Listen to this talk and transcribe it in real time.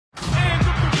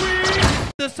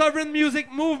the sovereign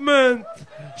music movement.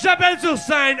 J'appelle sur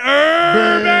scène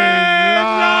UrbaNLogiX.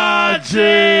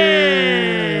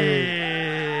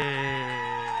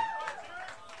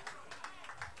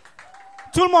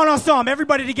 Tout le monde ensemble,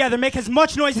 everybody together, make as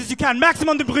much noise as you can.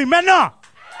 Maximum de bruit, maintenant!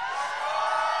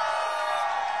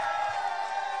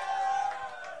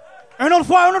 Une autre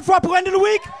fois pour end of the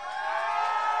week.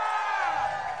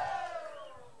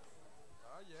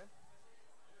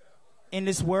 In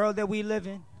this world that we live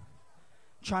in,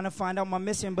 trying to find out my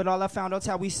mission, but all I found out's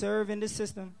how we serve in this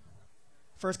system.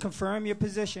 First, confirm your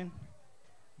position,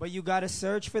 but you gotta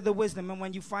search for the wisdom, and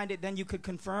when you find it, then you could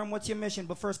confirm what's your mission,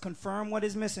 but first confirm what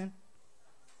is missing.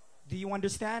 Do you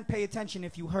understand? Pay attention.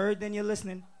 If you heard, then you're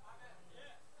listening.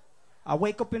 I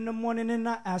wake up in the morning and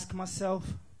I ask myself,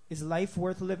 is life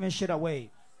worth living? Should I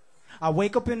wait? I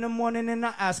wake up in the morning and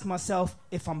I ask myself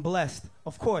if I'm blessed.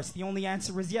 Of course, the only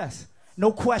answer is yes.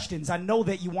 No questions. I know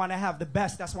that you want to have the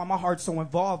best. That's why my heart's so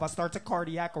involved. I start to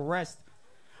cardiac arrest.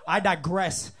 I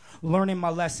digress, learning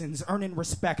my lessons, earning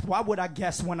respect. Why would I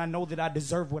guess when I know that I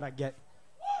deserve what I get?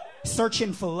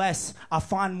 Searching for less, I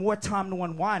find more time to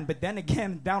unwind. But then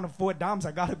again, down to 4 dimes,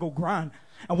 I gotta go grind.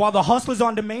 And while the hustlers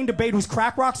on the main debate whose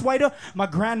crack rock's whiter, my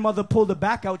grandmother pulled her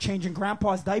back out changing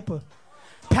grandpa's diaper.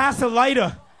 Pass a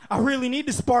lighter. I really need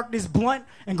to spark this blunt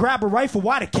and grab a rifle.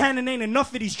 Why? The cannon ain't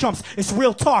enough of these chumps. It's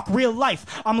real talk, real life.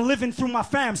 I'm living through my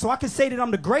fam, so I can say that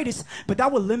I'm the greatest, but that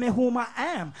would limit whom I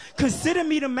am. Consider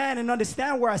me the man and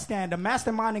understand where I stand. A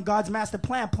mastermind in God's master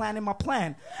plan, planning my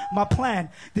plan. My plan,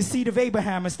 the seed of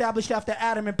Abraham, established after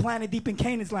Adam and planted deep in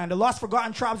Canaan's land. The lost,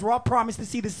 forgotten tribes were all promised to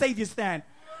see the Savior stand.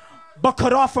 But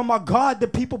cut off from our God, the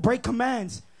people break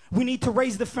commands. We need to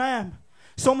raise the fam.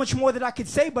 So much more that I could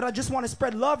say, but I just want to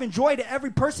spread love and joy to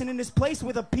every person in this place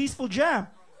with a peaceful jam.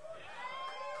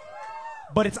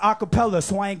 But it's Acappella,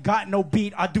 so I ain't got no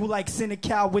beat. I do like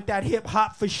Scynikal with that hip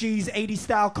hop for she's 80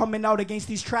 style coming out against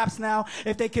these traps now.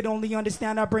 If they could only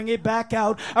understand, I bring it back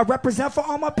out. I represent for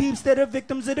all my peeps that are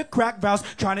victims of the crack vows.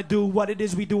 Trying to do what it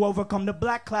is we do, overcome the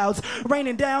black clouds.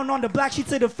 Raining down on the black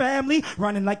sheets of the family.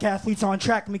 Running like athletes on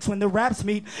track meets when the raps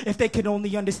meet. If they could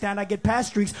only understand, I get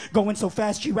past streaks. Going so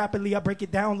fast, rapidly, I break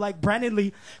it down like Brandon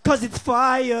Lee. Cause it's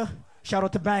fire. Shout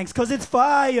out to Banks, cause it's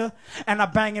fire. And I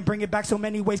bang and bring it back so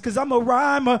many ways, cause I'm a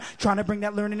rhymer. Trying to bring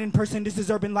that learning in person. This is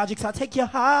UrbaNLogiX, I'll take you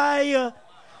higher.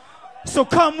 So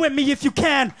come with me if you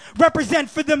can. Represent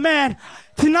for the man.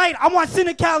 Tonight, I want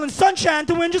Scynikal and Sunshine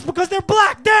to win just because they're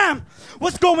black. Damn!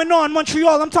 What's going on,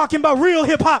 Montreal? I'm talking about real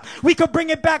hip-hop. We could bring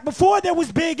it back before there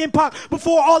was big impact,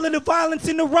 before all of the violence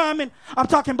in the rhyming. I'm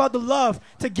talking about the love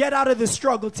to get out of the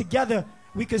struggle. Together,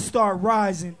 we could start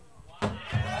rising.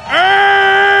 UrbaNLogiX.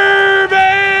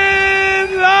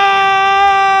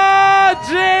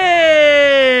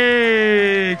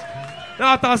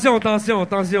 Non, attention.